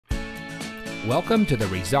Welcome to the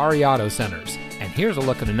Razzari Auto Centers, and here's a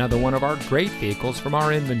look at another one of our great vehicles from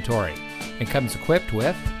our inventory. It comes equipped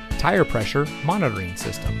with tire pressure monitoring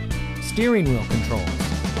system, steering wheel controls,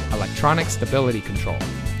 electronic stability control,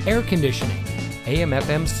 air conditioning,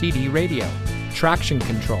 AM/FM CD radio, traction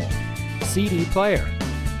control, CD player,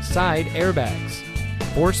 side airbags,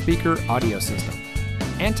 4-speaker audio system,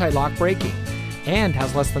 anti-lock braking, and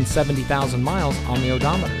has less than 70,000 miles on the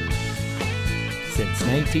odometer. Since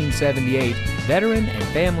 1978, veteran and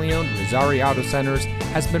family-owned Razzari Auto Centers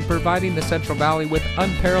has been providing the Central Valley with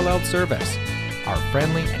unparalleled service. Our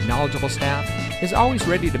friendly and knowledgeable staff is always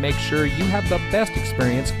ready to make sure you have the best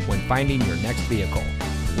experience when finding your next vehicle.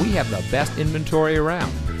 We have the best inventory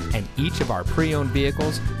around, and each of our pre-owned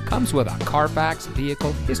vehicles comes with a Carfax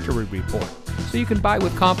Vehicle History Report, so you can buy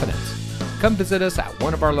with confidence. Come visit us at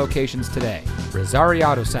one of our locations today. Razzari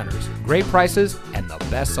Auto Centers, great prices and the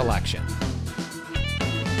best selection.